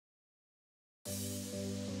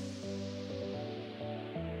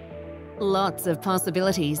Lots of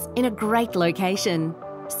possibilities in a great location.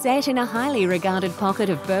 Set in a highly regarded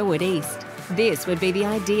pocket of Burwood East, this would be the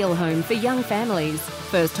ideal home for young families,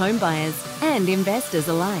 first home buyers and investors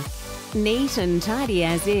alike. Neat and tidy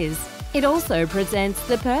as is, it also presents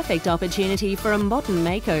the perfect opportunity for a modern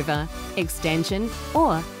makeover, extension,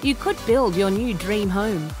 or you could build your new dream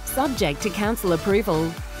home, subject to council approval.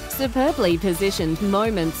 Superbly positioned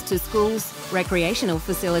moments to schools, recreational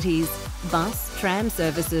facilities, bus, tram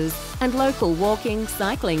services, and local walking,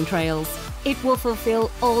 cycling trails. It will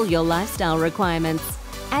fulfill all your lifestyle requirements.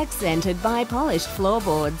 Accented by polished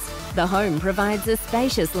floorboards, the home provides a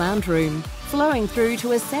spacious lounge room, flowing through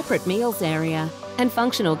to a separate meals area and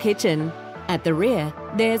functional kitchen. At the rear,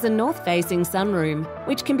 there's a north-facing sunroom,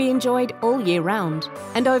 which can be enjoyed all year round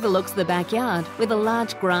and overlooks the backyard with a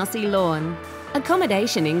large grassy lawn.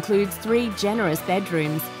 Accommodation includes 3 generous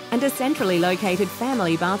bedrooms and a centrally located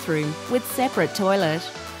family bathroom with separate toilet.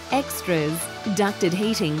 Extras: ducted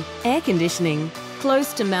heating, air conditioning,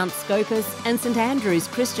 close to Mount Scopus and St Andrews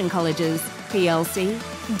Christian Colleges, PLC,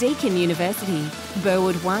 Deakin University,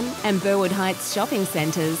 Burwood 1 and Burwood Heights shopping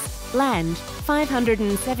centres. Land,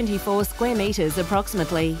 574 square metres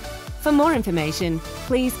approximately. For more information,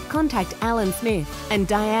 please contact Alan Smith and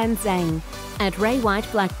Diane Zhang at Ray White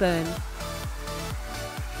Blackburn.